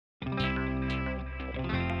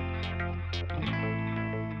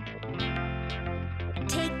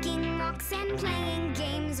books and playing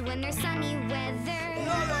games when there's sunny weather.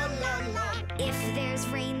 La la la la. If there's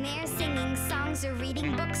rain, they're singing songs or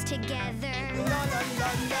reading books together. La la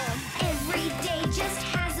la la. Every day just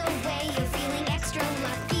has a way of feeling extra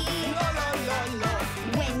lucky. La la la la.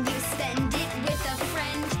 When you spend it with a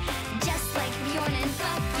friend, just like Bjorn and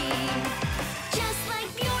Bucky. Just like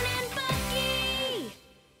Bjorn and Bucky.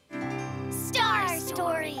 Star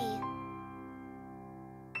Story.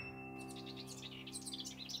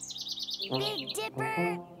 Big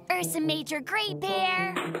Dipper, Ursa Major Great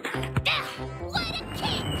Bear. What a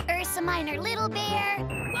kick! Ursa Minor Little Bear.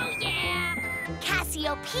 Whoa, yeah!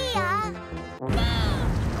 Cassiopeia.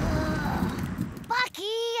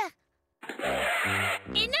 Bucky!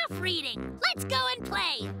 Enough reading! Let's go and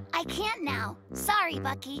play! I can't now. Sorry,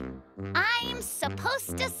 Bucky. I'm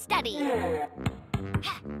supposed to study.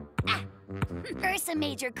 Ursa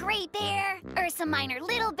Major Great Bear, Ursa Minor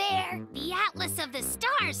Little Bear. The Atlas of the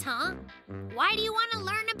Stars, huh? Why do you want to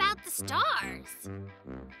learn about the stars?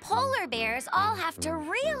 Polar bears all have to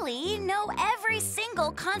really know every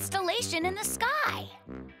single constellation in the sky.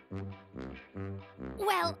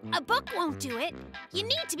 Well, a book won't do it. You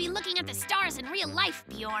need to be looking at the stars in real life,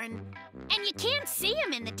 Bjorn. And you can't see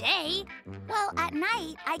them in the day. Well, at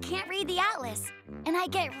night, I can't read the atlas, and I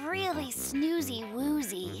get really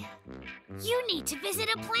snoozy-woozy. You need to visit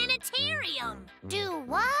a planetarium. Do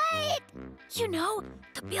what? You know,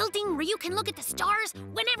 the building where you can look at the stars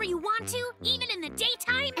whenever you want to, even in the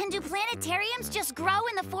daytime. And do planetariums just grow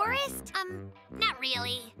in the forest? Not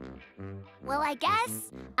really. Well, I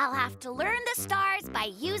guess I'll have to learn the stars by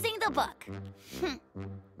using the book.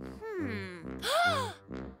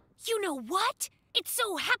 You know what? It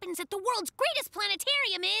so happens that the world's greatest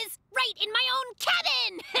planetarium is right in my own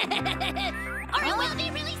cabin! Or it will be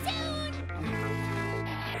really soon!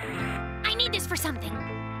 I need this for something.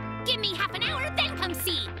 Give me half an hour, then come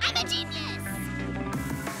see. I'm a genius!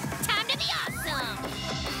 Time to be awesome!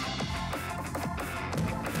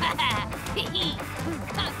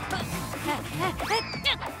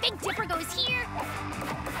 Big Dipper goes here.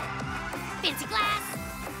 Fancy glass.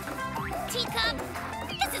 Teacup.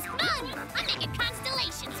 This is fun! I'm making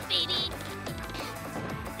constellations, baby!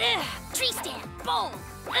 Tree stand, bowl,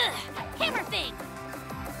 hammer thing!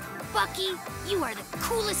 Bucky, you are the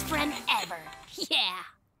coolest friend ever. Yeah!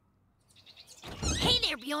 Hey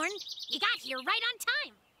there, Bjorn. You got here right on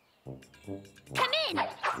time. Come in!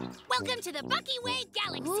 Welcome to the Bucky Way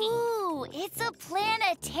Galaxy! Ooh, it's a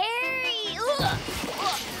planetarium!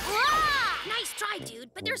 Nice try,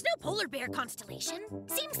 dude, but there's no polar bear constellation.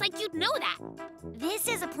 Seems like you'd know that. This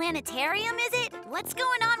is a planetarium, is it? What's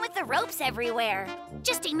going on with the ropes everywhere?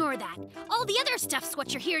 Just ignore that. All the other stuff's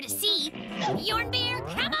what you're here to see. Bjorn Bear,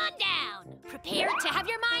 come on down. Prepare to have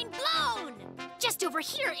your mind blown. Just over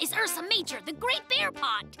here is Ursa Major, the Great Bear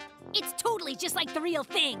Pot. It's totally just like the real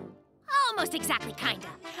thing. Almost exactly, kinda.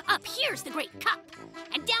 Up here's the Great Cup,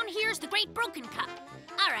 and down here's the Great Broken Cup.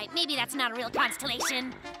 All right, maybe that's not a real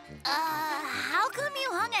constellation. How come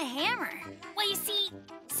you hung a hammer? Well, you see,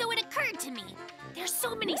 so it occurred to me. There's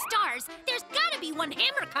so many stars, there's gotta be one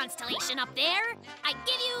hammer constellation up there. I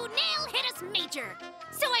give you Nail Hit Us Major.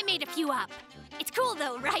 So I made a few up. It's cool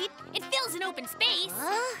though, right? It fills an open space.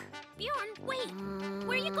 Bjorn, wait.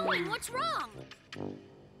 Where are you going? What's wrong?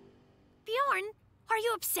 Bjorn, are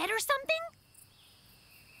you upset or something?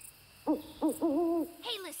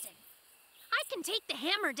 Hey, listen. I can take the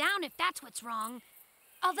hammer down if that's what's wrong.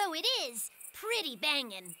 Although it is pretty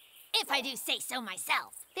bangin', if I do say so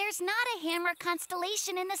myself. There's not a hammer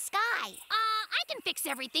constellation in the sky. I can fix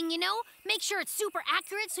everything, you know. Make sure it's super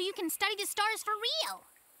accurate so you can study the stars for real.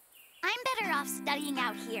 I'm better off studying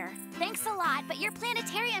out here. Thanks a lot, but your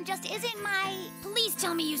planetarium just isn't my... Please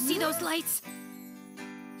tell me you see those lights.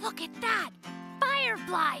 Look at that.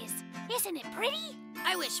 Fireflies. Isn't it pretty?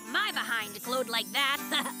 I wish my behind glowed like that.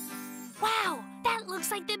 Wow, that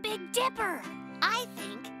looks like the Big Dipper. I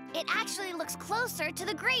think it actually looks closer to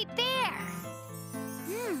the Great Bear.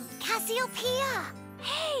 Cassiopeia.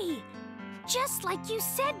 Hey, just like you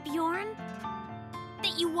said, Bjorn.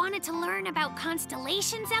 That you wanted to learn about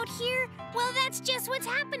constellations out here? Well, that's just what's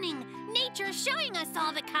happening. Nature's showing us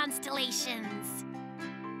all the constellations.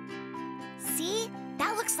 See?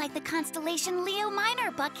 That looks like the constellation Leo Minor,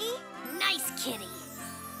 Bucky. Nice kitty.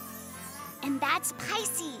 And that's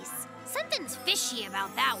Pisces. Something's fishy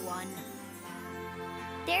about that one.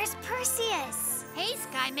 There's Perseus. Hey,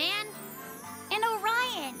 Skyman. And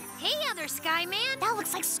Orion. Hey, other Skyman. That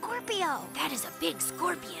looks like Scorpio. That is a big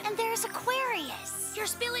scorpion. And there's Aquarius. You're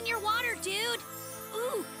spilling your water, dude.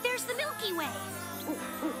 Ooh, there's the Milky Way.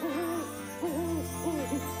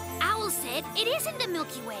 Owl said it isn't the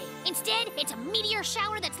Milky Way. Instead, it's a meteor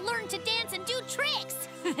shower that's learned to dance and do tricks.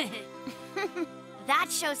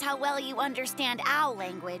 That shows how well you understand owl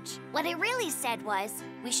language. What it really said was,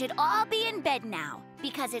 we should all be in bed now,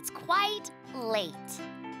 because it's quite late.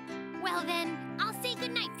 Well then, I'll say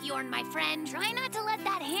goodnight, Bjorn, my friend. Try not to let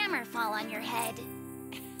that hammer fall on your head.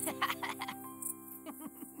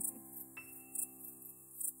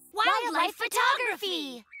 Wildlife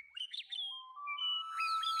photography!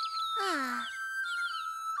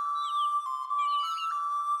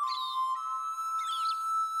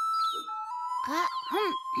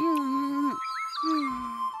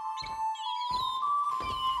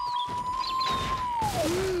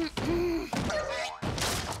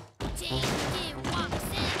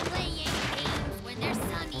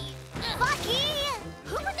 Bucky!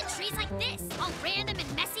 Who put the trees like this? All random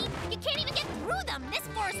and messy? You can't even get through them. This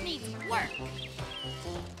forest needs work.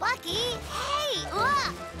 Bucky, hey!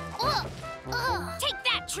 Take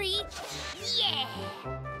that, tree! Yeah!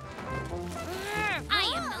 I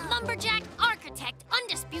am the lumberjack, architect,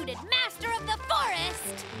 undisputed master of the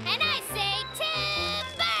forest! And I say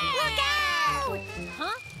timber! Look out!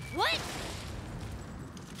 Huh? What?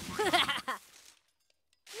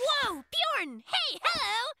 Whoa, Bjorn! Hey,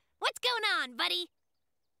 hello! What's going on, buddy?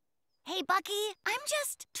 Hey, Bucky, I'm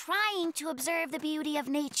just trying to observe the beauty of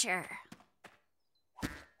nature.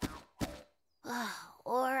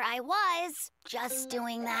 Or I was just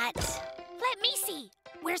doing that. Let me see.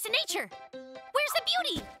 Where's the nature? Where's the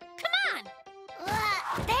beauty? Come on!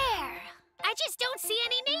 There! I just don't see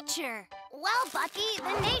any nature. Well, Bucky,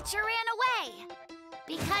 the nature ran away.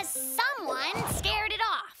 Because someone scared it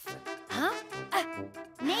off. Huh?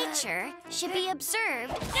 Nature should be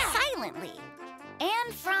observed silently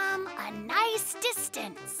and from a nice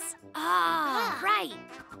distance. Right.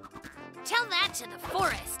 Tell that to the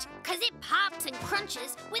forest, 'cause it pops and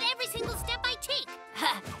crunches with every single step I take.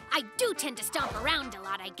 I do tend to stomp around a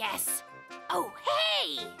lot, I guess. Oh,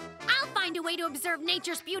 hey! I'll find a way to observe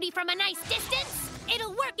nature's beauty from a nice distance.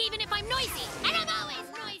 It'll work even if I'm noisy, and I'm always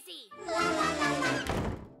noisy.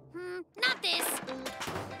 Not this.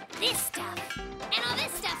 This stuff. And all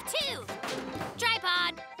this stuff, too.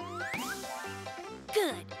 Tripod.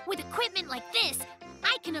 Good. With equipment like this,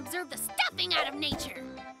 I can observe the stuffing out of nature.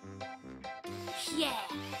 Yeah.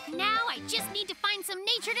 Now I just need to find some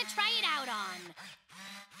nature to try it out on.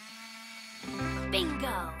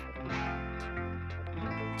 Bingo.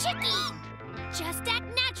 Chicky! Just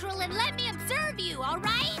act natural and let me observe you, all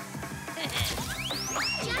right?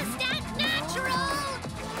 Just act natural!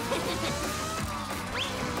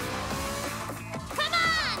 Come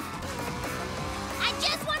on! I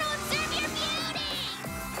just want to observe your beauty!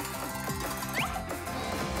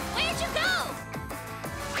 Where'd you go?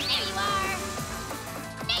 There you are!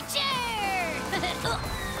 Nature!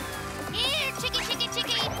 Here, chicky, chicky,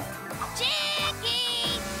 chicky!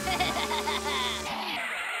 Chicky!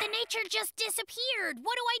 The nature just disappeared.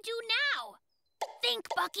 What do I do now? Think,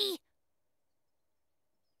 Bucky.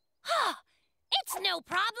 It's no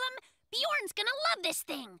problem. Bjorn's gonna love this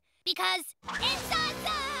thing because it's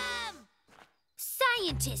awesome!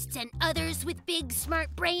 Scientists and others with big,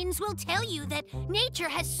 smart brains will tell you that nature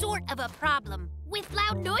has sort of a problem with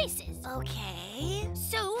loud noises. Okay.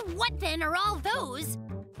 So what then are all those,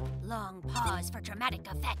 long pause for dramatic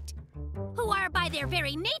effect, who are by their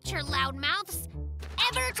very nature loud mouths,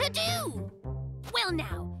 ever to do? Well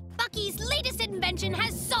now, Bucky's latest invention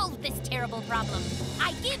has solved this terrible problem.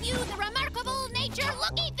 I give you the remarkable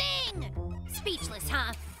nature-looky thing! Speechless,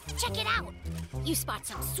 huh? Check it out. You spot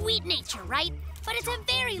some sweet nature, right? But it's a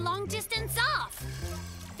very long distance off.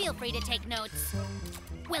 Feel free to take notes.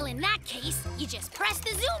 Well, in that case, you just press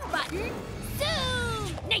the zoom button.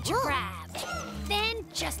 Zoom! Nature grab. Then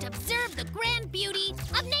just observe the grand beauty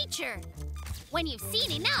of nature. When you've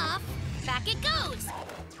seen enough, back it goes.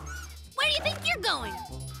 Where do you think you're going?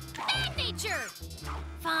 Bad nature!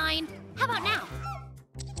 Fine. How about now?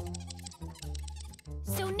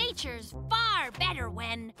 So nature's far better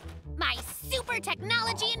when my super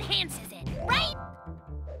technology enhances it, right?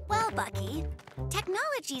 Well, Bucky,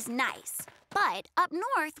 technology's nice, but up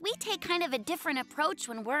north, we take kind of a different approach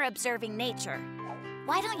when we're observing nature.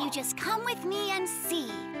 Why don't you just come with me and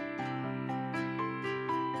see?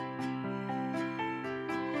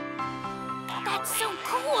 That's so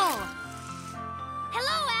cool!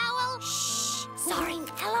 Hello, Owl! Shh! Sorry.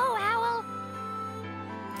 Hello, Owl.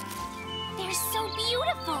 They're so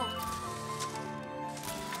beautiful.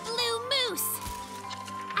 Blue moose.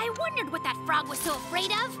 I wondered what that frog was so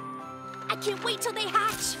afraid of. I can't wait till they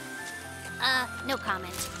hatch. No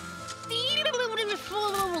comment.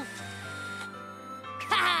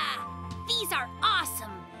 Haha! These are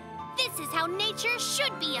awesome. This is how nature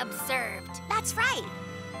should be observed. That's right.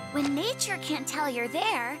 When nature can't tell you're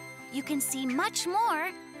there, you can see much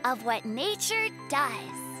more of what nature does.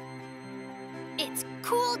 It's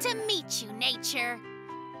cool to meet you, nature.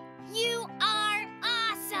 You are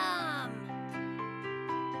awesome!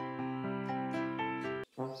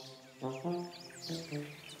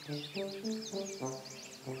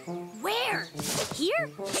 Where? Here?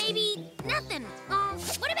 Maybe nothing.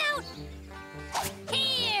 What about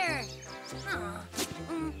here?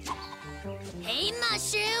 Hey,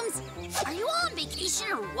 mushrooms! Are you all on vacation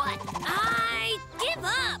or what? I give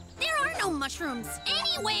up! There are no mushrooms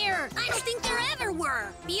anywhere! I don't think there ever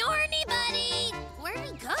were! Bjorny buddy! Where'd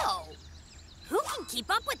he go? Who can keep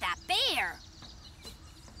up with that bear?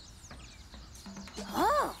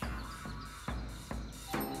 Oh!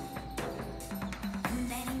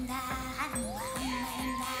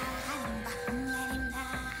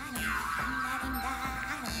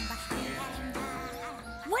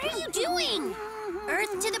 What are you doing?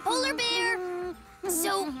 Earth to the polar bear.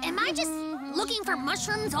 So, am I just looking for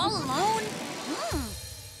mushrooms all alone?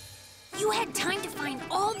 You had time to find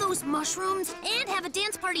all those mushrooms and have a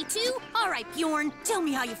dance party too? All right, Bjorn, tell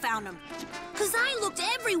me how you found them. 'Cause I looked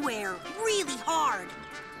everywhere, really hard.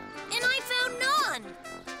 And I found none.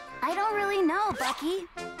 I don't really know, Bucky.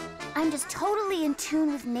 I'm just totally in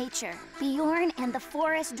tune with nature. Bjorn and the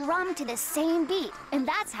forest drum to the same beat, and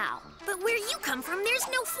that's how. But where you come from, there's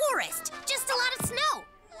no forest, just a lot of snow.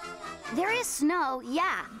 There is snow,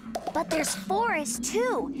 yeah, but there's forest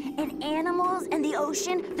too, and animals and the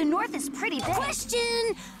ocean. The north is pretty big.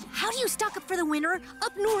 Question! How do you stock up for the winter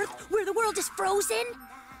up north where the world is frozen?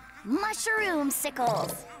 Mushroom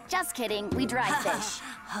sickles. Just kidding, we dry fish.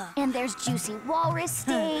 And there's juicy walrus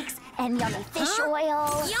steaks and yummy fish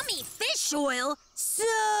oil. Yummy fish oil?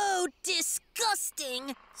 So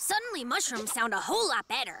disgusting. Suddenly mushrooms sound a whole lot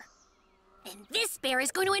better. And this bear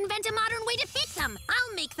is going to invent a modern way to pick them.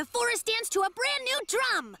 I'll make the forest dance to a brand new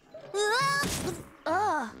drum.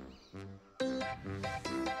 Ugh.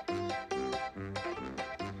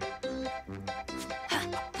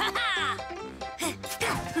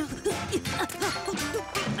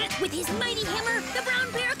 With his mighty hammer, the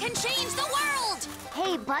brown bear can change the world!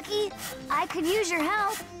 Hey, Bucky, I could use your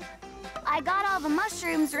help. I got all the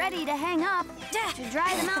mushrooms ready to hang up to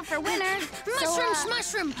dry them out for winter.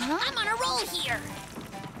 Mushroom! I'm on a roll here.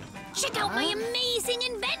 Check out my amazing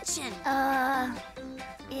invention.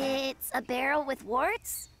 It's a barrel with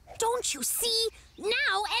warts? Don't you see?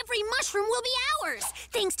 Now every mushroom will be ours,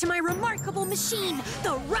 thanks to my remarkable machine,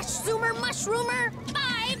 the Rush Zoomer Mushroomer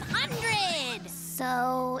 500!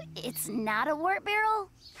 So, it's not a wart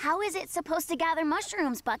barrel? How is it supposed to gather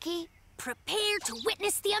mushrooms, Bucky? Prepare to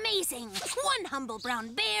witness the amazing. One humble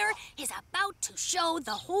brown bear is about to show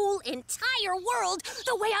the whole entire world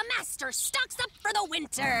the way a master stocks up for the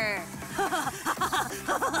winter.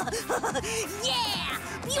 Yeah!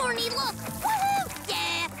 Bjorny, look! Woohoo!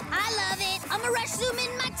 Yeah! I love it! I'm a rush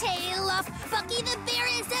zooming my tail off. Bucky the bear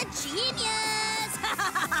is a genius!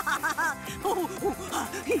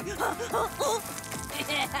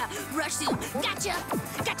 Rush zoom! Gotcha!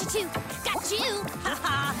 Gotcha too! Got you!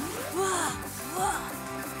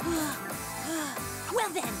 Well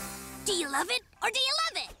then, do you love it or do you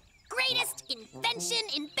love it? Greatest invention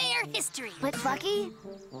in bear history. But Bucky,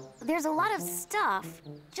 there's a lot of stuff,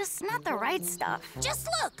 just not the right stuff. Just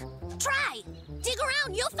look. Try. Dig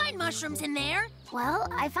around. You'll find mushrooms in there. Well,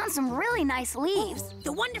 I found some really nice leaves.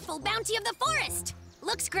 The wonderful bounty of the forest.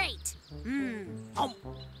 Looks great.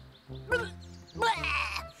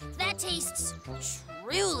 That tastes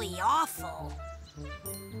truly awful.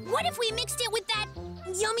 What if we mixed it with that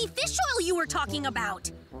yummy fish oil you were talking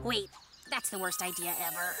about? Wait, that's the worst idea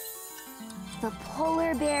ever. The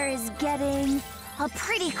polar bear is getting a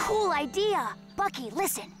pretty cool idea. Bucky,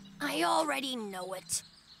 listen. I already know it.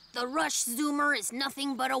 The Rush Zoomer is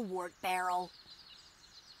nothing but a wart barrel.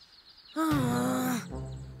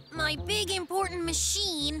 My big important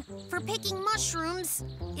machine for picking mushrooms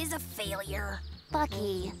is a failure.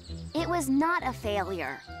 Bucky, it was not a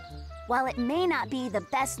failure. While it may not be the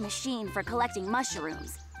best machine for collecting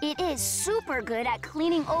mushrooms, it is super good at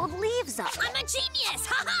cleaning old leaves up. I'm a genius!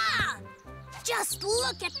 Ha-ha! Just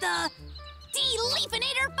look at the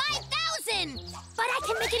De-Leafinator 5000! But I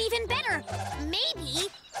can make it even better. Maybe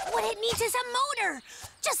what it needs is a motor.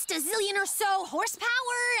 Just a zillion or so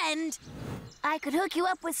horsepower and... I could hook you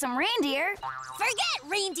up with some reindeer. Forget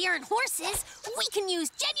reindeer and horses. We can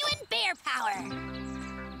use genuine bear power.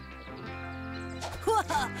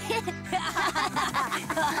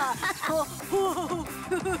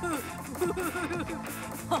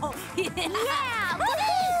 Yeah!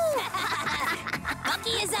 Woohoo!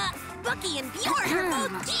 Bucky is a Bucky and Bjorn are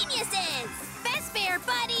both geniuses! Best bear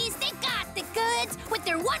buddies, they got the goods with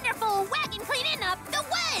their wonderful wagon cleaning up the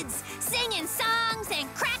woods, singing songs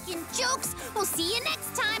and cracking jokes. We'll see you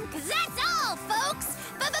next time, 'cause that's all, folks.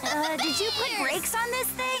 Did you put brakes on this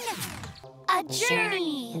thing? A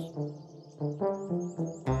journey.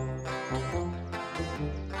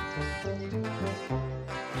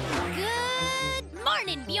 Good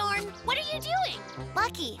morning, Bjorn. What are you doing?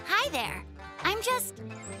 Bucky, hi there. I'm just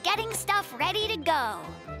getting stuff ready to go.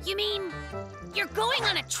 You mean you're going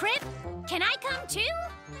on a trip? Can I come too?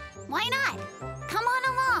 Why not? Come on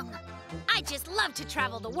along. I just love to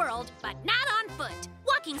travel the world, but not on foot.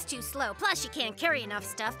 Walking's too slow, plus you can't carry enough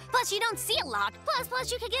stuff, plus you don't see a lot,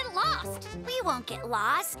 plus you could get lost. We won't get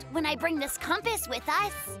lost when I bring this compass with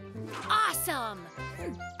us. Awesome!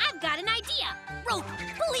 I've got an idea. Rope,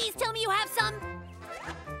 please tell me you have some.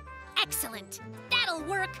 Excellent. That'll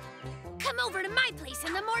work. Come over to my place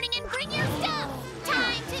in the morning and bring your stuff.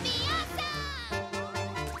 Time to be awesome!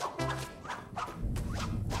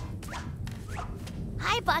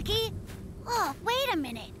 Hi, Bucky. Oh, wait a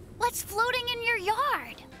minute. What's floating in your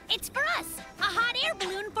yard? It's for us, a hot air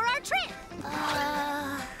balloon for our trip.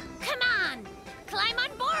 Come on, climb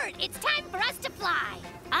on board. It's time for us to fly.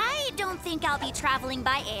 I don't think I'll be traveling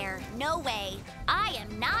by air. No way. I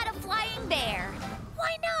am not a flying bear.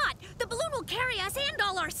 Why not? The balloon will carry us and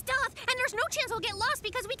all our stuff, and there's no chance we'll get lost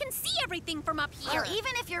because we can see everything from up here. Well,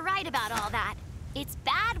 even if you're right about all that, it's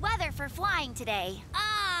bad weather for flying today.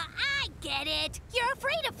 I get it. You're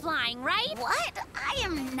afraid of flying, right? What? I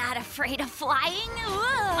am not afraid of flying.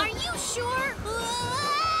 Ugh. Are you sure?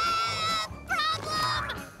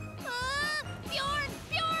 Problem! Bjorn,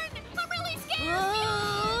 I'm really scared.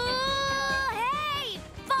 Hey,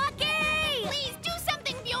 Bucky! Please do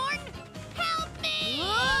something, Bjorn. Help me!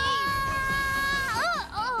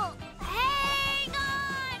 Hang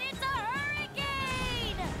on! It's a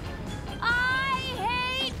hurricane! I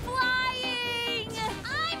hate flying!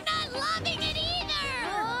 I'm not loving it either.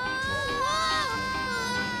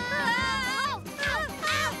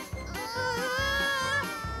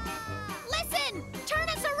 Listen, turn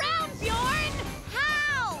us around, Bjorn.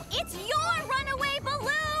 How? It's your runaway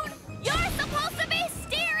balloon! You're supposed to be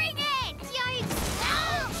steering it! Yikes!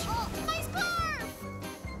 Ouch! My scarf!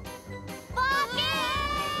 Bucky!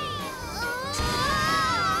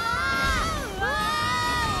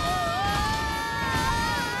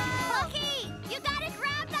 Bucky, you gotta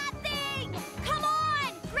grab that thing! Come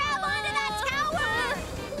on, grab onto that tower!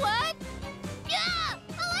 What? Yeah!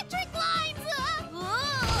 Electric lines!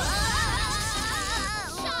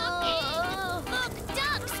 Shocking! Look,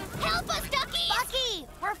 ducks! Help us, duckies! Bucky,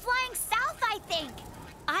 we're flying south, I think.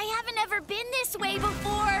 I haven't ever been this way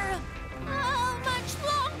before. How much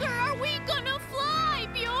longer are we gonna fly,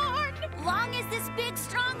 Bjorn? Long as this big,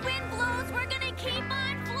 strong wind blows, we're gonna keep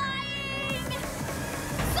on flying.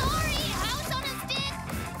 Sorry, house on a stick!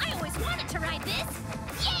 I always wanted to ride this!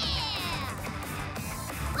 Yeah!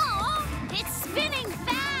 Oh, it's spinning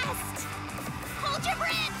fast. Hold your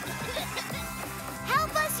breath!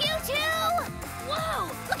 Help us, you two!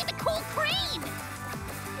 Whoa! Look at the cool crane!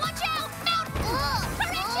 Watch out! Mount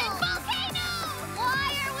Correction Volcano! Why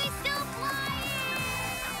are we still flying?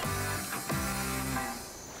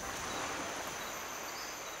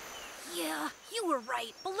 Yeah, you were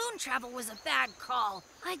right. Balloon travel was a bad call.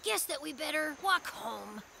 I guess that we better walk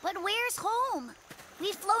home. But where's home?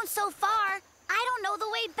 We've flown so far, I don't know the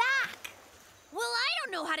way back. Well, I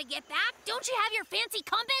don't know how to get back. Don't you have your fancy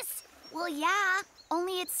compass? Well, yeah,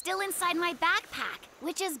 only it's still inside my backpack,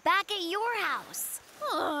 which is back at your house.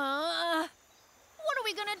 What are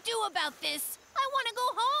we gonna do about this? I want to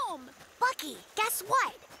go home. Bucky, guess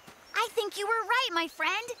what? I think you were right, my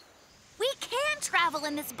friend. We can travel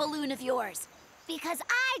in this balloon of yours, because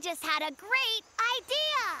I just had a great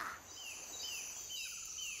idea.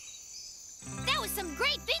 That was some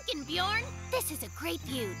great thinking, Bjorn. This is a great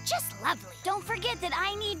view, just lovely. Don't forget that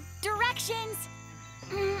I need directions.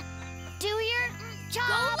 Do your job.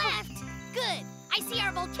 Go left. Good. I see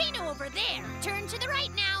our volcano over there. Turn to the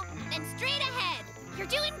right now, then straight ahead. You're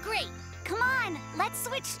doing great. Come on, let's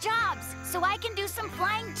switch jobs so I can do some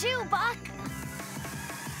flying too, Buck.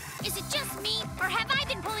 Is it just me, or have I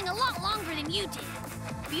been pulling a lot longer than you did?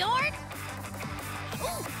 Bjorn?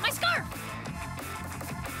 Ooh, my scarf!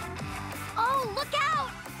 Oh, look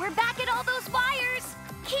out! We're back at all those wires.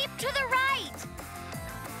 Keep to the right.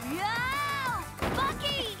 No!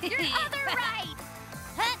 Bucky, your other right.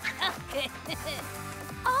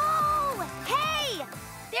 Oh, hey!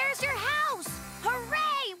 There's your house.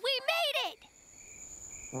 Hooray, we made it!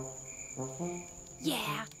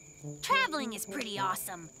 Yeah, Traveling is pretty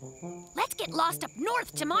awesome. Let's get lost up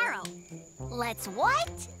north tomorrow. Let's what?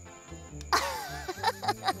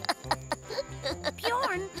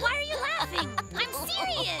 Bjorn, why are you laughing? I'm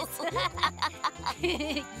serious.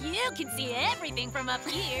 You can see everything from up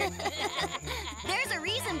here. There's a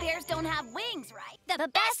reason bears don't have wings, right? The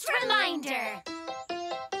best reminder.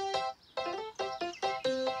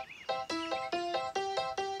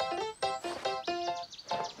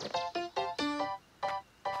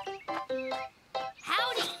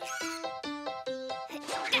 Howdy.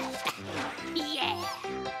 Yeah.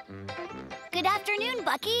 Good afternoon,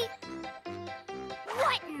 Bucky.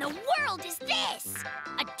 What in the world is this?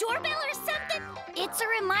 A doorbell or something? It's a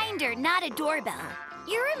reminder, not a doorbell.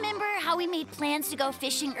 You remember how we made plans to go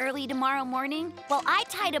fishing early tomorrow morning? Well, I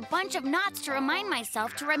tied a bunch of knots to remind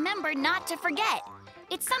myself to remember not to forget.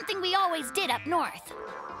 It's something we always did up north.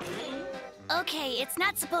 Okay, it's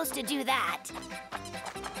not supposed to do that.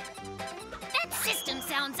 That system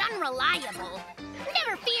sounds unreliable.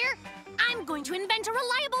 Never fear. I'm going to invent a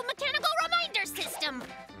reliable mechanical reminder system.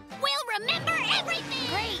 We'll remember everything!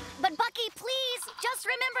 Great, but Bucky, please, just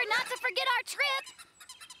remember not to forget our trip.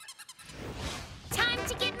 Time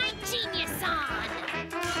to get my genius on.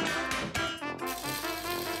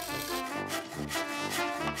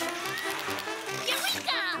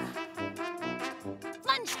 Eureka!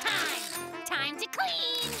 Lunchtime. Time to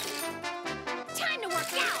clean. Time to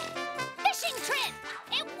work out. Fishing trip.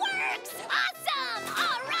 It works! Awesome!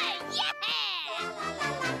 All right, yeah!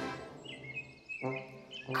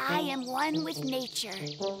 I am one with nature.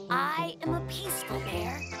 I am a peaceful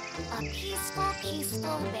bear. A peaceful,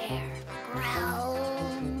 peaceful bear. Growl.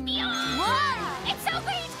 Whoa! It's so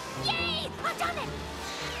great! Yay! I've done it!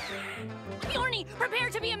 Bjorny, prepare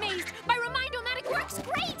to be amazed. My Remind-O-Matic works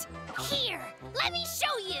great! Here, let me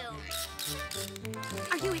show you.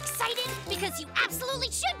 Are you excited? Because you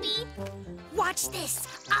absolutely should be. Watch this.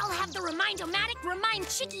 I'll have the Remind-O-Matic remind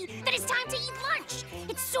Chicky that it's time to eat lunch.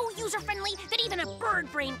 It's so user-friendly that even a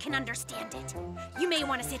bird brain can understand it. You may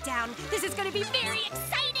want to sit down. This is going to be very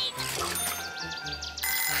exciting.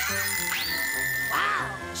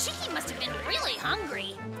 Wow, Chicky must have been really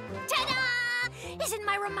hungry. Ta-da! Isn't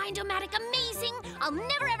my Remind-O-Matic amazing? I'll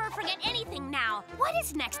never ever forget anything now. What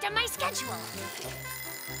is next on my schedule?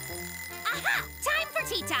 Aha! Time for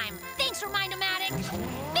tea time. Thanks, Remind-O-Matic.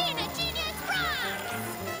 Being a genius rocks!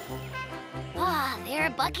 Ah, there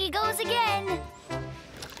Bucky goes again.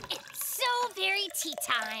 It's so very tea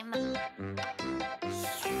time.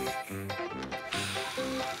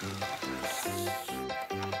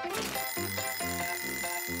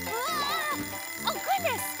 Ah! Oh,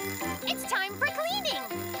 goodness! It's time for cleaning.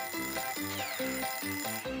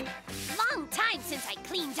 Long time since I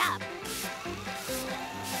cleaned up.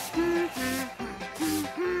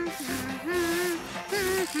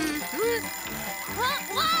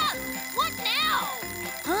 What? What now?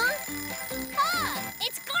 Huh? Ah,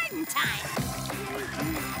 it's garden time.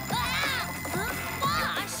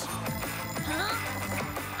 Wash. Huh?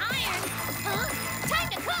 Iron. Huh? Time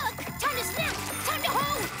to cook. Time to snap. Time to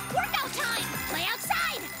hoe. Workout time. Play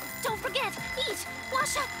outside. Don't forget. Eat.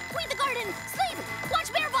 Wash up. Clean the garden. Sleep.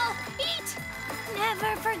 Watch Bear Ball. Eat.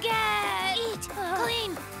 Never forget. Eat.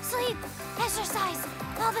 Clean. Sleep. Exercise.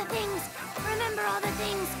 All the things. Remember all the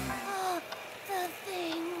things. All the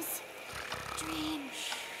things. Dream.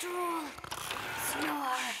 Drool.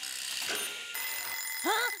 Snore.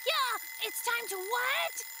 Huh? Yeah! It's time to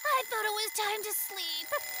what? I thought it was time to sleep.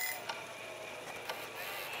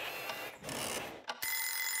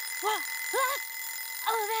 What? Huh?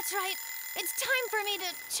 Oh, that's right. It's time for me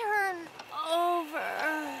to turn over.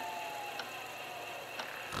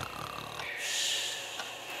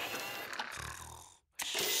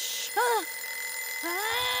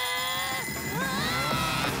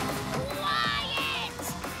 Quiet!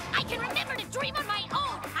 I can remember to dream on my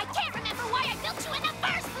own. I can't remember why I built you in the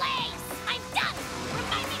first place. I'm done.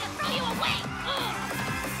 Remind me to throw you away. Ugh.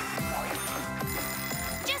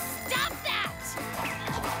 Just stop that.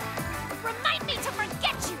 Remind me to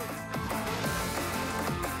forget you.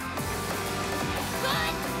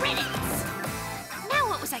 Good riddance. Now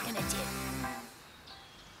what was I gonna do?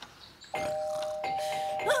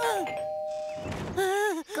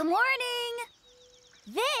 Good morning.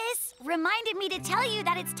 This reminded me to tell you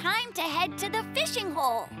that it's time to head to the fishing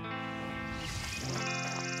hole.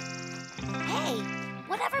 Hey,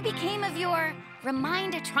 whatever became of your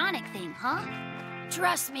Remind-O-Tronic thing, huh?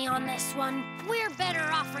 Trust me on this one. We're better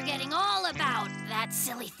off forgetting all about that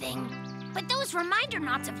silly thing. But those reminder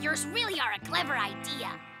knots of yours really are a clever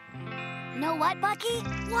idea. Know what, Bucky?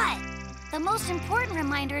 What? The most important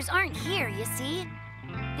reminders aren't here, you see?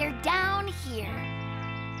 They're down here.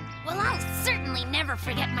 Well, I'll certainly never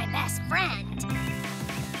forget my best friend.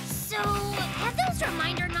 So, have those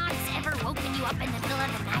reminder knots ever woken you up in the middle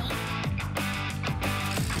of the night?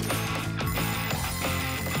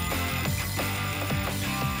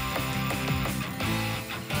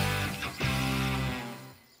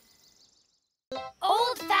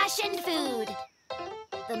 Old-fashioned food.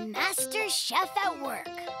 The master chef at work.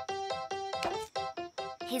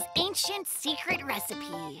 His ancient secret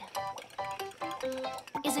recipe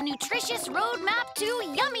is a nutritious roadmap to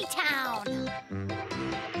Yummy Town.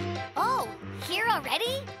 Oh, here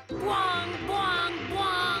already? Bwong, bwong,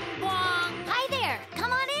 bwong, bwong. Hi there,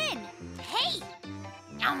 come on in. Hey!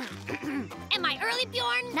 Am I early,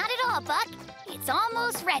 Bjorn? Not at all, Buck. It's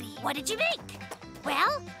almost ready. What did you make?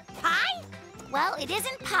 Well, pie? Well, it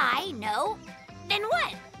isn't pie, no. Then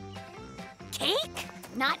what? Cake?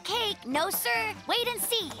 Not cake, no sir. Wait and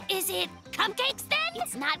see. Is it cupcakes then?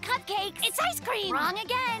 It's not cupcakes. It's ice cream. Wrong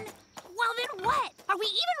again. Well, then what? Are we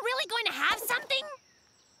even really going to have something?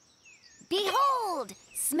 Behold!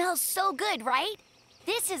 Smells so good, right?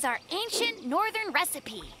 This is our ancient northern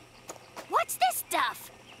recipe. What's this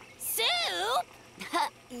stuff? Soup?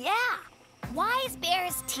 Yeah. Wise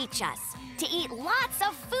bears teach us to eat lots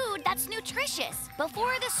of food that's nutritious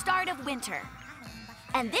before the start of winter.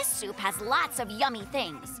 And this soup has lots of yummy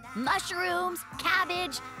things. Mushrooms,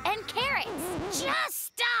 cabbage, and carrots. Just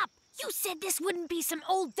stop! You said this wouldn't be some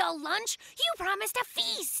old dull lunch. You promised a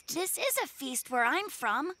feast. This is a feast where I'm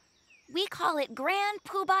from. We call it Grand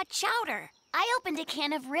Poobah Chowder. I opened a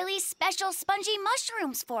can of really special spongy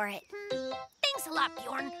mushrooms for it. Thanks a lot,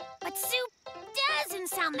 Bjorn. But soup doesn't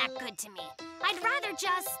sound that good to me. I'd rather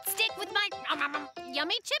just stick with my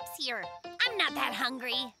yummy chips here. I'm not that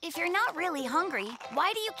hungry. If you're not really hungry,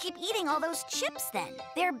 why do you keep eating all those chips then?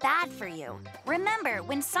 They're bad for you. Remember,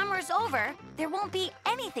 when summer's over, there won't be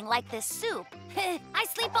anything like this soup. I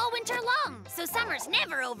sleep all winter long, so summer's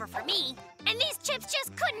never over for me. And these chips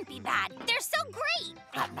just couldn't be bad. They're so great.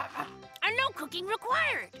 And no cooking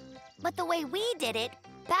required. But the way we did it,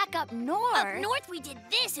 back up north... Up north we did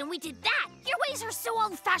this and we did that. Your ways are so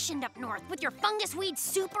old-fashioned up north with your fungus weed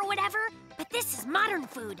soup or whatever. But this is modern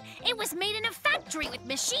food. It was made in a factory with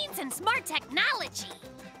machines and smart technology.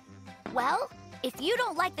 Well, if you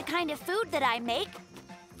don't like the kind of food that I make,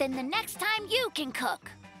 then the next time you can cook.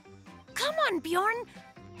 Come on, Bjorn.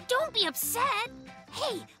 Don't be upset.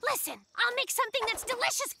 Hey, listen, I'll make something that's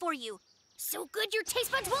delicious for you. So good your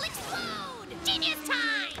taste buds will explode! Genius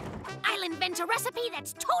time! I'll invent a recipe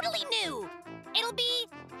that's totally new. It'll be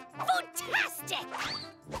foodtastic!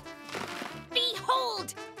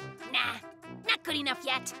 Behold! Nah, not good enough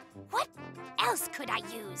yet. What else could I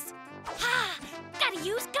use? Ah, gotta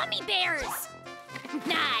use gummy bears!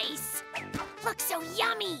 Nice! Looks so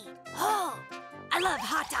yummy! Oh, I love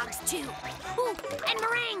hot dogs too. Ooh, and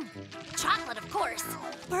meringue. Chocolate, of course.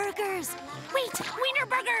 Burgers. Wait, wiener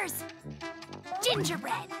burgers.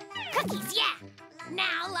 Gingerbread. Cookies, yeah.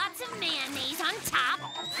 Now lots of mayonnaise on top.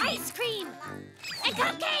 Ice cream. And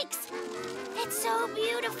cupcakes. It's so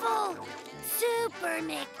beautiful. Super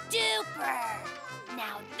McDuper.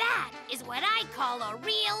 Now that is what I call a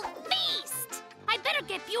real feast. I better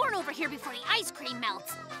get Bjorn over here before the ice cream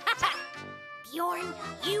melts. Bjorn,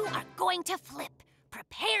 you are going to flip.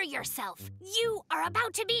 Prepare yourself. You are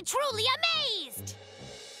about to be truly amazed.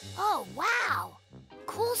 Oh, wow.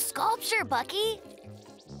 Cool sculpture, Bucky.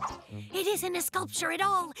 It isn't a sculpture at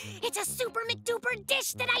all. It's a super McDuper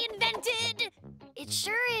dish that I invented. It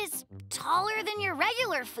sure is taller than your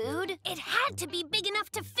regular food. It had to be big enough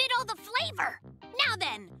to fit all the flavor. Now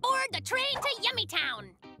then, board the train to Yummy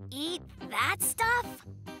Town. Eat that stuff?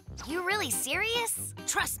 You really serious?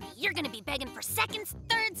 Trust me, you're gonna be begging for seconds,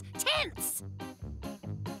 thirds, tenths.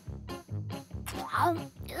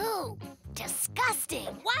 Ew, disgusting.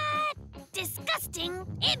 What? Disgusting?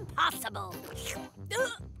 Impossible.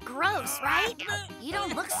 Gross, right? You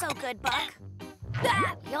don't look so good, Buck.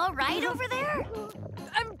 You all right over there?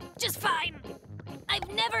 I'm just fine. I've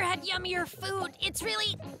never had yummier food. It's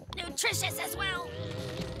really nutritious as well.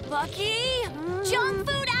 Bucky, junk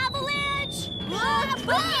food avalanche!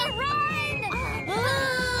 Bucky, run!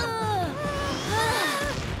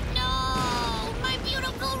 No, my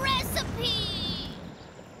beautiful recipe!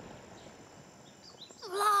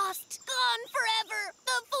 Lost, gone forever,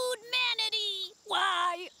 the food-manity.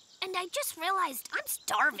 Why? And I just realized I'm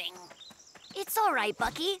starving. It's all right,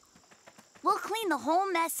 Bucky. We'll clean the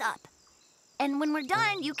whole mess up. And when we're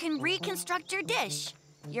done, you can reconstruct your dish.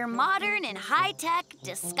 Your modern and high-tech,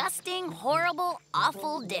 disgusting, horrible,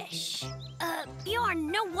 awful dish.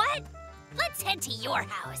 Bjorn, know what? let's head to your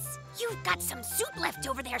house. You've got some soup left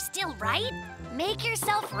over there still, right? Make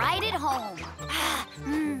yourself right at home.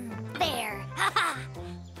 There.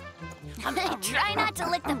 Try not to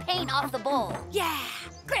lick the paint off the bowl. Yeah,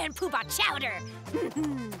 Grand Poobah chowder.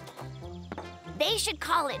 They should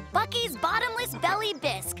call it Bucky's Bottomless Belly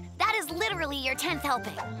Bisque. That is literally your 10th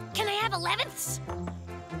helping. Can I have 11ths?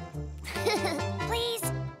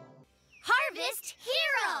 Please. Harvest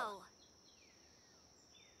Hero!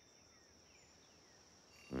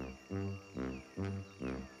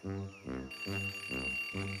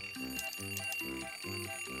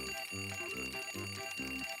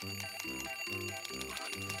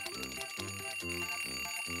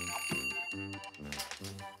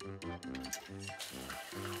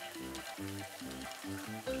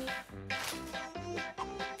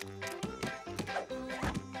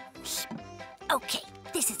 Okay,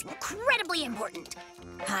 this is incredibly important.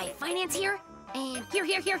 Hi, finance here, and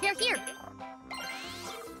here.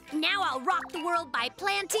 Now I'll rock the world by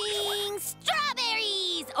planting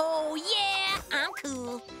strawberries! Oh yeah, I'm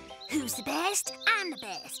cool. Who's the best? I'm the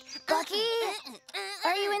best. Bucky?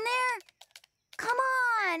 Are you in there? Come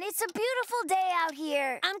on, it's a beautiful day out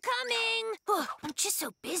here. I'm coming. Oh, I'm just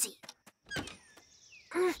so busy.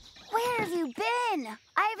 Where have you been?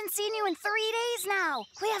 I haven't seen you in 3 days now.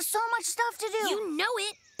 We have so much stuff to do. You know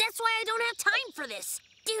it. That's why I don't have time for this.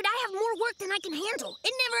 Dude, I have more work than I can handle.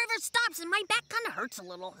 It never ever stops, and my back kind of hurts a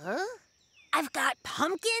little. Huh? I've got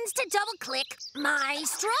pumpkins to double-click. My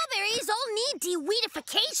strawberries all need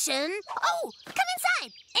de-weedification. Oh, come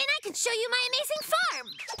inside, and I can show you my amazing farm.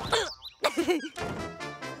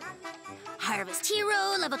 Harvest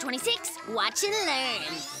Hero, level 26. Watch and learn.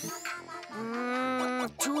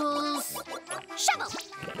 Tools. Shovel.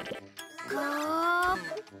 Go.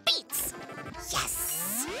 Beets.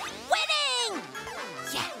 Yes. Winning!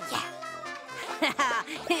 Yeah.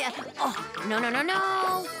 Yeah. Oh, no.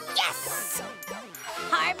 Yes!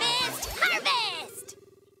 Harvest!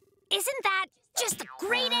 Isn't that just the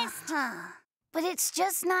greatest? But it's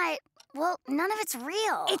just not, well, none of it's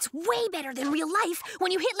real. It's way better than real life.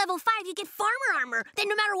 When you hit level 5, you get farmer armor. Then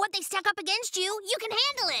no matter what they stack up against you, you can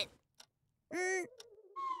handle it.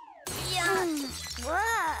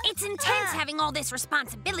 It's intense having all this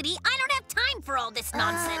responsibility. I don't have time for all this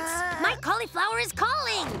nonsense. My cauliflower is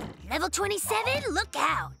calling. Level 27, look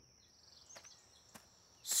out.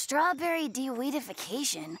 Strawberry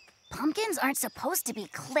de-weedification? Pumpkins aren't supposed to be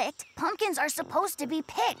clicked. Pumpkins are supposed to be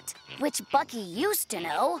picked, which Bucky used to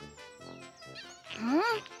know.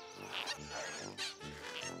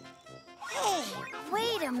 Hey,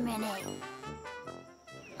 wait a minute.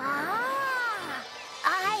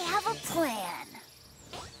 I have a plan.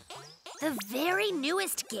 The very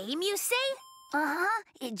newest game, you say?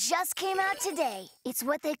 It just came out today. It's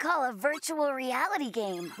what they call a virtual reality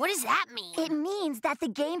game. What does that mean? It means that the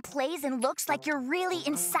game plays and looks like you're really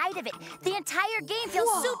inside of it. The entire game feels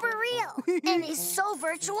super real and is so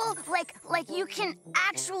virtual, like you can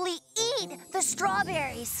actually eat the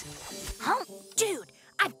strawberries. Huh? Dude,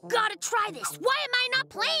 I've got to try this. Why am I not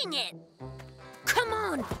playing it? Come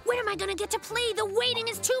on, when am I gonna get to play? The waiting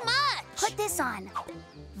is too much. Put this on.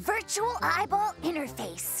 Virtual eyeball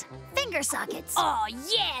interface. Finger sockets. Oh,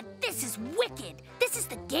 yeah, this is wicked. This is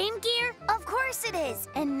the game gear? Of course it is.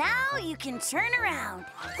 And now you can turn around.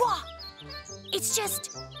 Whoa! It's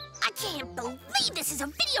just, I can't believe this is a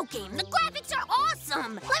video game. The graphics are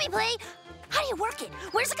awesome. Let me play. How do you work it?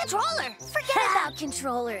 Where's the controller? Forget about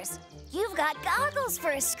controllers. You've got goggles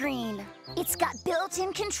for a screen. It's got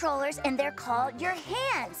built-in controllers, and they're called your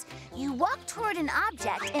hands. You walk toward an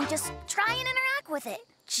object and just try and interact with it.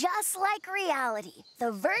 Just like reality.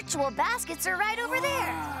 The virtual baskets are right over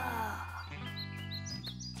there.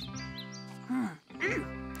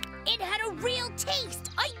 It had a real taste,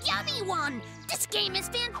 a yummy one. This game is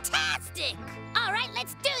fantastic. All right,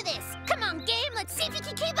 let's do this. Come on, game, let's see if you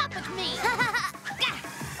can keep up with me. Yeah!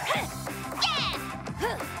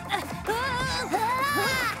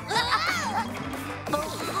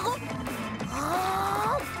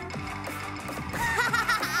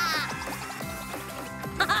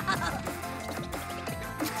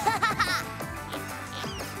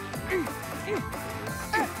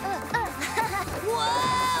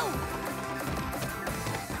 Whoa!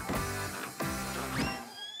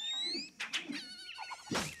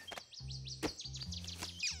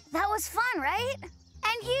 That was fun, right?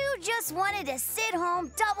 And you just wanted to sit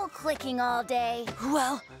home double-clicking all day.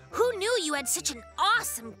 Well, who knew you had such an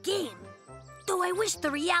awesome game? Though I wish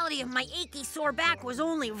the reality of my achy sore back was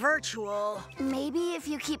only virtual. Maybe if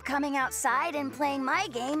you keep coming outside and playing my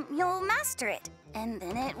game, you'll master it. And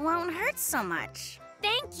then it won't hurt so much.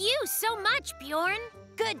 Thank you so much, Bjorn.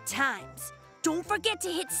 Good times. Don't forget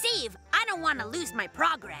to hit save. I don't want to lose my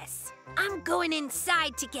progress. I'm going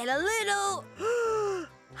inside to get a little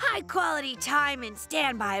high-quality time in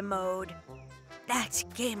standby mode. That's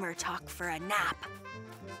gamer talk for a nap.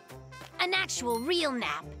 An actual real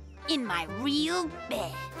nap in my real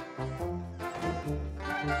bed.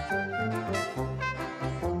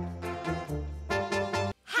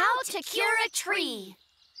 How to cure a tree.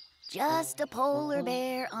 Just a polar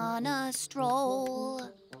bear on a stroll.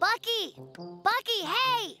 Bucky! Bucky,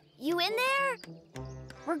 hey! You in there?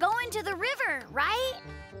 We're going to the river, right?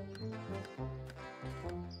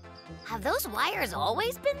 Have those wires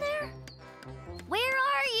always been there? Where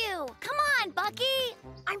are you? Come on, Bucky!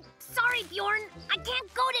 I'm sorry, Bjorn. I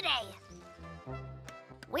can't go today.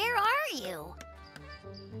 Where are you?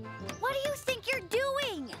 What do you think you're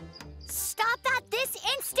doing? Stop that this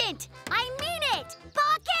instant! I mean it!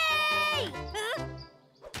 Bucky!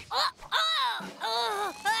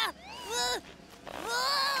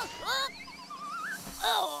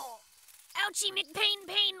 Oh! Ouchie McPain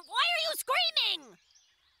pain, why are you screaming?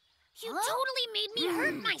 You totally made me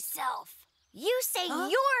hurt myself. You say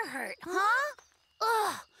you're hurt, huh?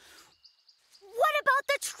 Ugh. What about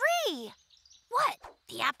the tree? What?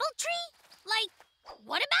 The apple tree? Like,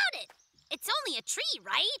 what about it? It's only a tree,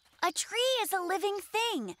 right? A tree is a living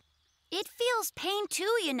thing. It feels pain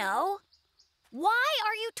too, you know. Why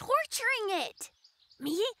are you torturing it?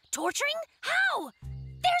 Me? Torturing? How?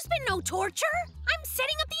 There's been no torture. I'm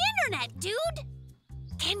setting up the internet, dude.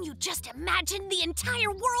 Can you just imagine the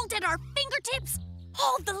entire world at our fingertips?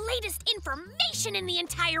 All the latest information in the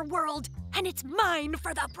entire world. And it's mine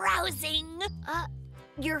for the browsing.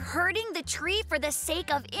 You're hurting the tree for the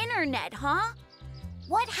sake of internet, huh?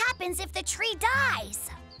 What happens if the tree dies?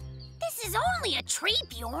 This is only a tree,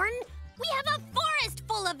 Bjorn. We have a forest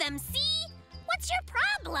full of them, see? What's your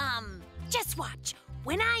problem? Just watch.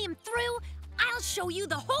 When I am through, I'll show you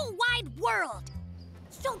the whole wide world.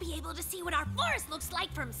 You'll be able to see what our forest looks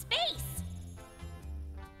like from space.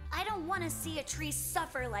 I don't want to see a tree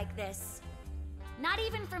suffer like this. Not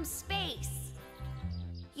even from space.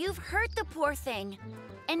 You've hurt the poor thing,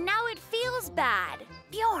 and now it feels bad.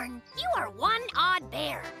 Bjorn, you are one odd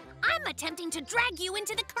bear. I'm attempting to drag you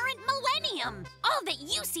into the current millennium. All that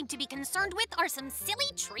you seem to be concerned with are some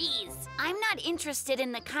silly trees. I'm not interested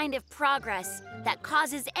in the kind of progress that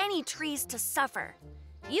causes any trees to suffer.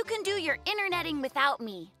 You can do your interneting without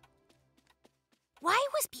me. Why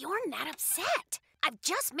was Bjorn that upset? I've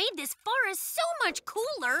just made this forest so much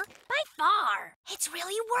cooler, by far. It's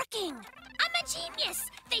really working. I'm a genius.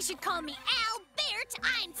 They should call me Albert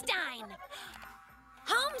Einstein.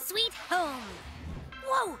 Home sweet home.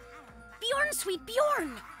 Whoa, Bjorn, sweet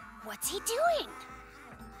Bjorn. What's he doing?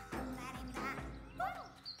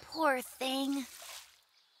 Poor thing.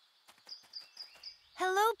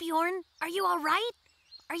 Hello, Bjorn. Are you all right?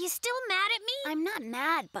 Are you still mad at me? I'm not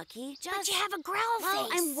mad, Bucky. But you have a growl Well,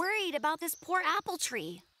 face. I'm worried about this poor apple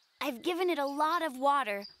tree. I've given it a lot of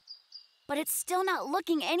water, but it's still not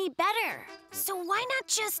looking any better. So why not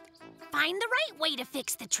just find the right way to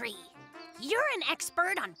fix the tree? You're an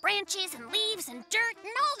expert on branches and leaves and dirt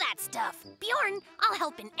and all that stuff. Bjorn, I'll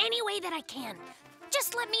help in any way that I can.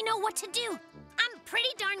 Just let me know what to do. I'm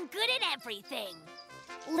pretty darn good at everything.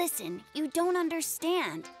 Listen, you don't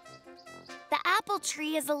understand. The apple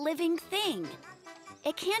tree is a living thing.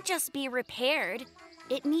 It can't just be repaired.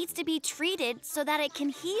 It needs to be treated so that it can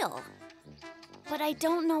heal. But I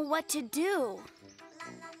don't know what to do.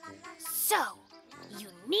 So,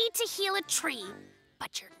 you need to heal a tree,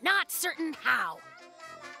 but you're not certain how.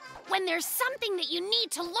 When there's something that you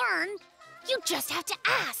need to learn, you just have to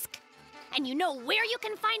ask. And you know where you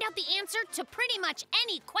can find out the answer to pretty much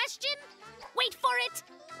any question? Wait for it.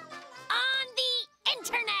 On the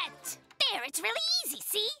internet. There, it's really easy,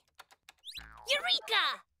 see?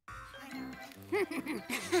 Eureka!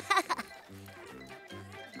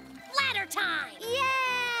 Ladder time!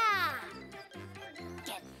 Yeah!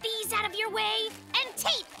 Get these out of your way and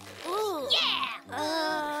tape! Ooh. Yeah!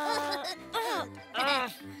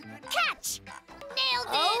 Catch! Nailed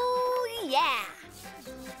it! Oh, yeah!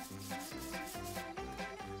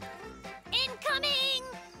 Incoming!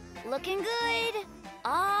 Looking good.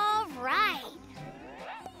 All right.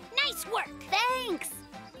 Nice work! Thanks.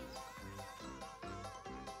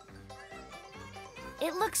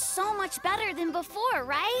 It looks so much better than before,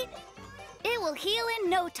 right? It will heal in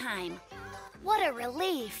no time. What a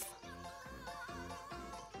relief.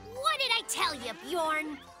 What did I tell you,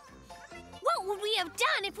 Bjorn? What would we have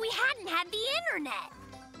done if we hadn't had the internet?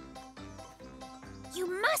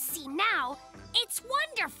 You must see now, it's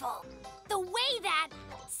wonderful. The way that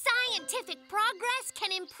scientific progress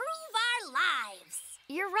can improve our lives.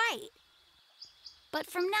 you're right. But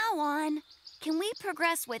from now on, can we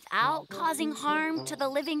progress without causing harm to the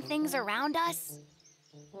living things around us?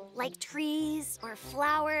 Like trees, or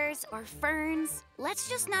flowers, or ferns. Let's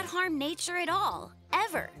just not harm nature at all,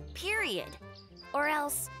 ever, period. Or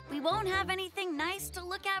else, we won't have anything nice to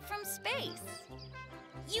look at from space.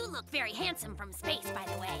 You look very handsome from space, by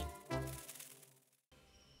the way.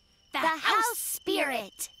 The house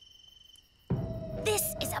spirit. This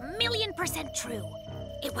is 1,000,000% true.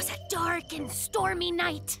 It was a dark and stormy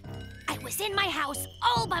night. I was in my house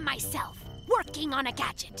all by myself, working on a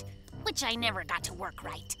gadget, which I never got to work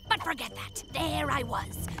right. But forget that. There I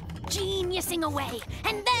was, geniusing away.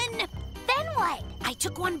 And then what? I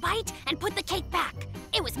took one bite and put the cake back.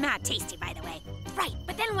 It was mad tasty, by the way. Right,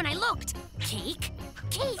 but then when I looked, cake,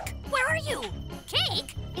 where are you?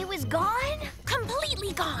 Cake? It was gone?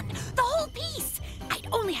 Completely gone, the whole piece. I'd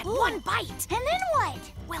only had one bite. And then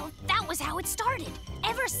what? Well, that was how it started.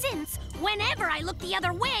 Ever since, whenever I look the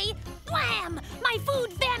other way, blam! My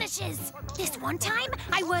food vanishes. This one time,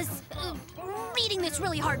 I was reading this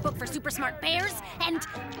really hard book for super smart bears, and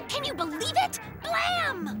can you believe it?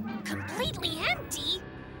 Blam! Completely empty.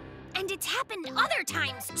 And it's happened other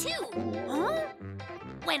times, too. Huh?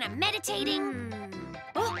 When I'm meditating,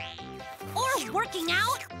 or working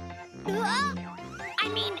out. I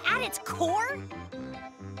mean, at its core,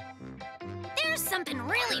 there's something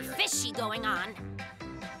really fishy going on.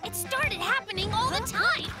 It started happening all the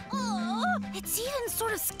time. It's even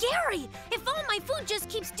sort of scary. If all my food just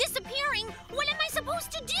keeps disappearing, what am I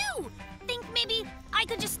supposed to do? Think maybe I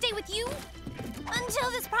could just stay with you until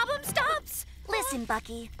this problem stops? Listen,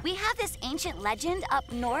 Bucky, we have this ancient legend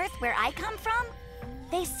up north where I come from.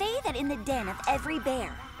 They say that in the den of every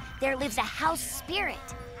bear, there lives a house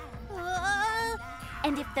spirit.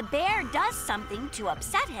 And if the bear does something to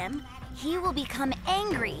upset him, he will become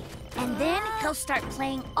angry. And then he'll start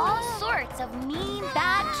playing all sorts of mean,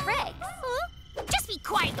 bad tricks. Just be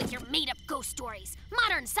quiet with your made-up ghost stories.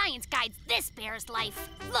 Modern science guides this bear's life.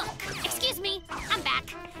 Look, excuse me, I'm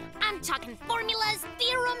back. I'm talking formulas,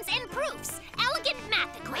 theorems, and proofs. Elegant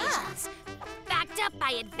math equations. Backed up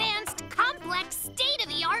by advanced, complex,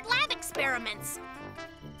 state-of-the-art lab experiments.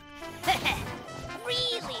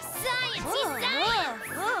 Really sciencey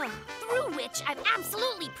science! Through which I've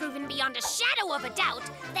absolutely proven beyond a shadow of a doubt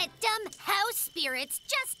that dumb house spirits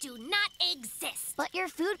just do not exist. But your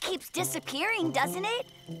food keeps disappearing, doesn't it?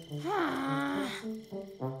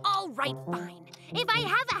 All right, fine. If I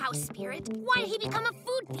have a house spirit, why'd he become a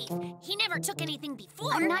food thief? He never took anything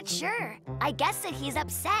before. I'm not sure. I guess that he's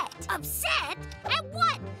upset. Upset? At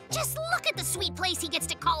what? Just look at the sweet place he gets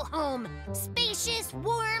to call home. Spacious,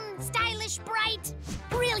 warm, stylish, bright.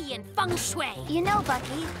 Brilliant feng shui. You know,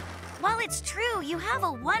 Bucky, while it's true you have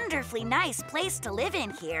a wonderfully nice place to live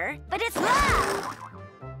in here, but it's a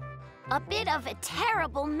bit of a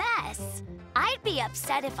terrible mess. I'd be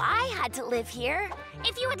upset if I had to live here.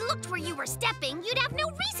 If you had looked where you were stepping, you'd have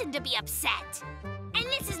no reason to be upset. And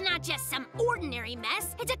this is not just some ordinary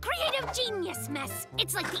mess. It's a creative genius mess.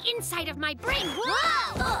 It's like the inside of my brain.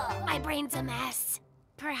 Whoa! My brain's a mess.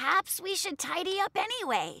 Perhaps we should tidy up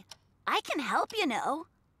anyway. I can help, you know.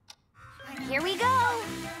 Here we go.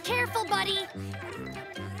 Careful, buddy.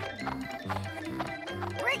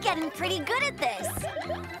 We're getting pretty good at this.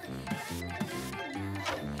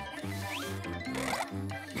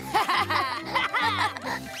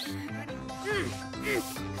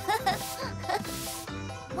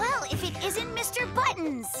 Well, if it isn't Mr.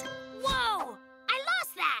 Buttons. Whoa! I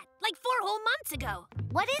lost that, like 4 whole months ago.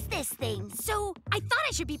 What is this thing? So, I thought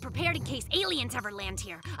I should be prepared in case aliens ever land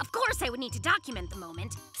here. Of course I would need to document the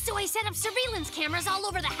moment. So I set up surveillance cameras all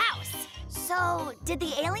over the house. So, did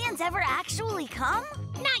the aliens ever actually come?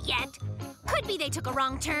 Not yet. Could be they took a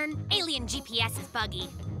wrong turn. Alien GPS is buggy.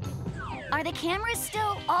 Are the cameras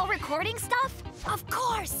still all recording stuff? Of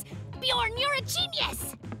course! Bjorn, you're a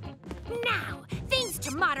genius! Now, thanks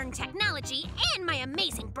to modern technology and my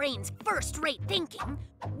amazing brain's first-rate thinking,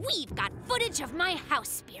 we've got footage of my house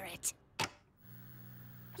spirit.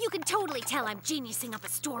 You can totally tell I'm geniusing up a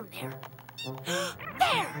storm there.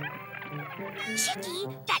 There! Chicky,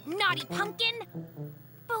 that naughty pumpkin!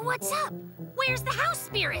 But what's up? Where's the house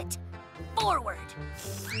spirit? Forward.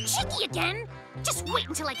 Chicky again? Just wait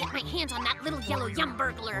until I get my hands on that little yellow yum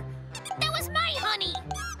burglar. That was my honey!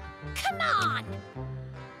 Come on!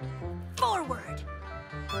 Forward.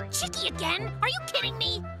 Chicky again? Are you kidding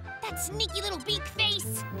me? That sneaky little beak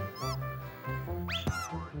face.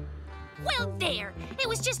 Well, there. It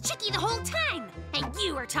was just Chicky the whole time. And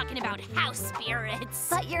you were talking about house spirits.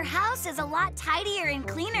 But your house is a lot tidier and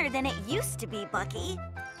cleaner than it used to be, Bucky.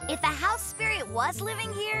 If a house spirit was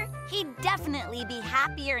living here, he'd definitely be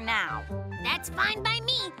happier now. That's fine by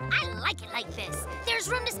me. I like it like this. There's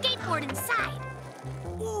room to skateboard inside.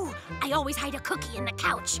 Ooh, I always hide a cookie in the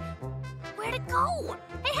couch. Where'd it go?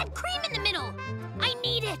 It had cream in the middle. I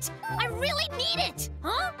need it. I really need it.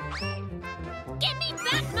 Huh? Give me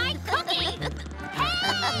back my cookie! Hey!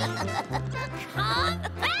 Come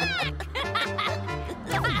back!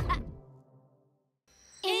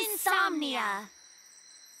 Insomnia.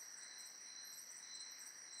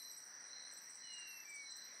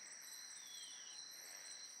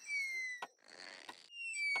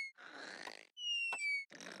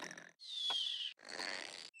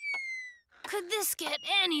 Could this get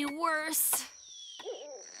any worse?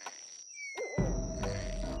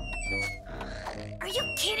 Are you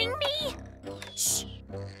kidding me? Shh.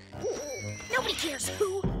 Nobody cares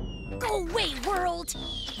who. Go away, world.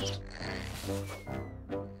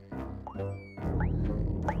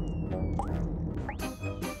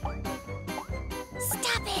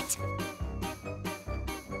 Stop it.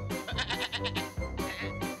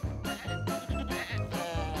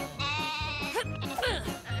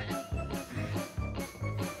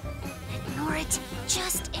 Ignore it.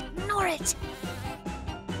 Just ignore it.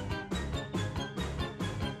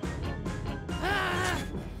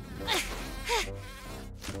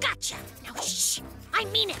 Gotcha. Now shh. I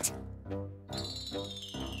mean it.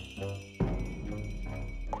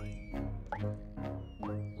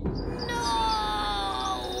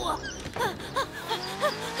 No!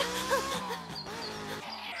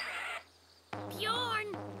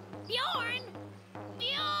 Bjorn! Bjorn!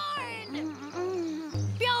 Bjorn!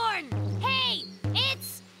 Bjorn! Hey!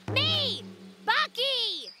 It's me!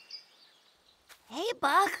 Bucky! Hey,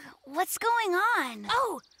 Buck. What's going on?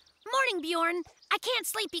 Oh! Morning, Bjorn. I can't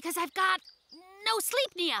sleep because I've got no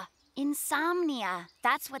sleepnea. Insomnia.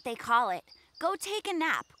 That's what they call it. Go take a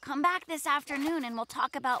nap. Come back this afternoon and we'll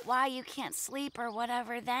talk about why you can't sleep or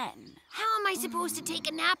whatever then. How am I supposed to take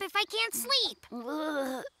a nap if I can't sleep?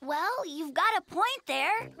 Well, you've got a point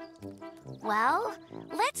there. Well,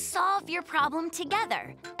 let's solve your problem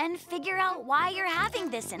together and figure out why you're having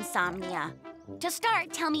this insomnia. To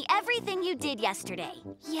start, tell me everything you did yesterday.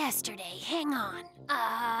 Yesterday, hang on.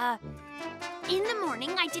 In the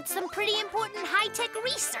morning, I did some pretty important high-tech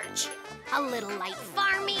research. A little light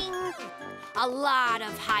farming, a lot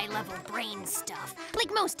of high-level brain stuff. Like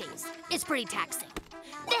most days, it's pretty taxing.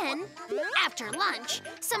 Then, after lunch,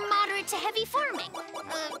 some moderate to heavy farming,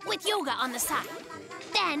 with yoga on the side.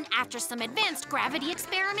 Then, after some advanced gravity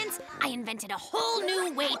experiments, I invented a whole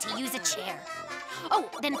new way to use a chair. Oh,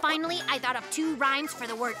 then finally, I thought up 2 rhymes for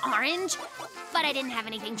the word orange, but I didn't have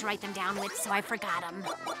anything to write them down with, so I forgot them.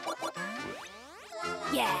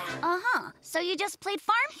 Yeah. Uh-huh. So you just played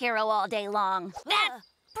Farm Hero all day long. That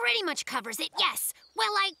pretty much covers it, yes.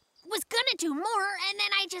 Well, I was gonna do more, and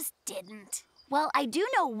then I just didn't. Well, I do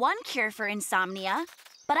know one cure for insomnia,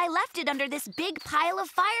 but I left it under this big pile of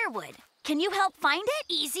firewood. Can you help find it?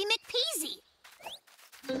 Easy McPeasy.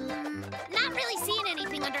 Not really seeing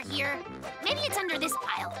anything under here. Maybe it's under this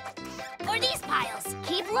pile. Or these piles.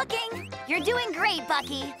 Keep looking. You're doing great,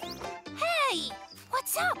 Bucky. Hey!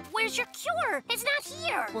 What's up? Where's your cure? It's not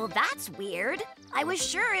here. Well, that's weird. I was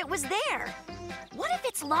sure it was there. What if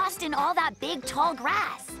it's lost in all that big, tall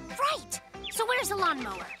grass? Right. So where's the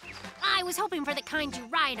lawnmower? I was hoping for the kind you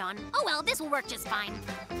ride on. Oh well, this will work just fine.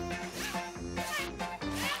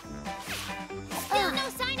 Still no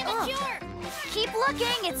sign of a cure. Keep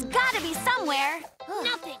looking. It's gotta be somewhere.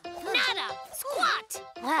 Nothing. Nada. Squat.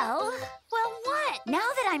 Well, what? now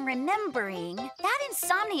that I'm remembering, that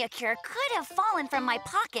insomnia cure could have fallen from my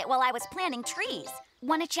pocket while I was planting trees.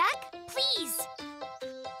 Wanna check? Please.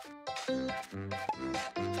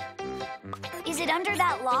 Is it under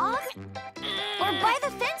that log? Or by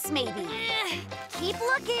the fence, maybe? Keep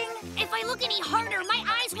looking. If I look any harder, my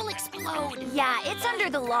eyes will explode. Yeah, it's under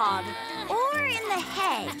the log. Or in the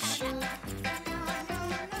hedge.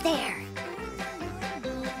 There.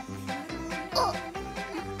 Oh.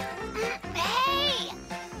 Hey!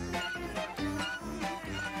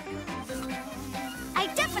 I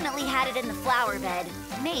definitely had it in the flower bed.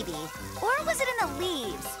 Maybe. Or was it in the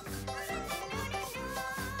leaves?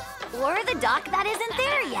 Or the dock that isn't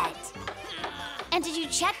there yet. And did you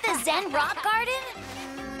check the Zen rock garden?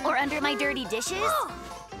 Or under my dirty dishes?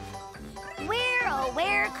 Where, oh,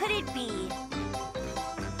 where could it be?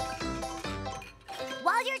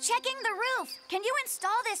 While you're checking the roof, can you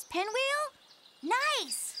install this pinwheel?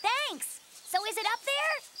 Nice, thanks. So is it up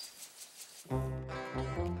there?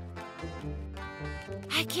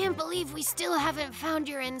 I can't believe we still haven't found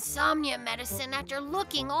your insomnia medicine after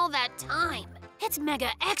looking all that time. It's mega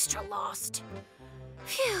extra lost.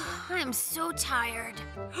 Phew, I'm so tired.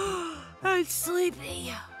 And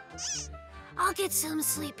sleepy. I'll get some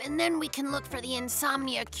sleep and then we can look for the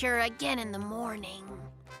insomnia cure again in the morning.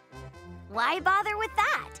 Why bother with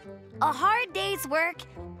that? A hard day's work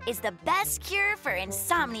is the best cure for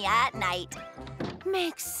insomnia at night.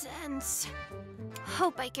 Makes sense.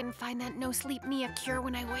 Hope I can find that no-sleep-nia cure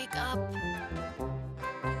when I wake up.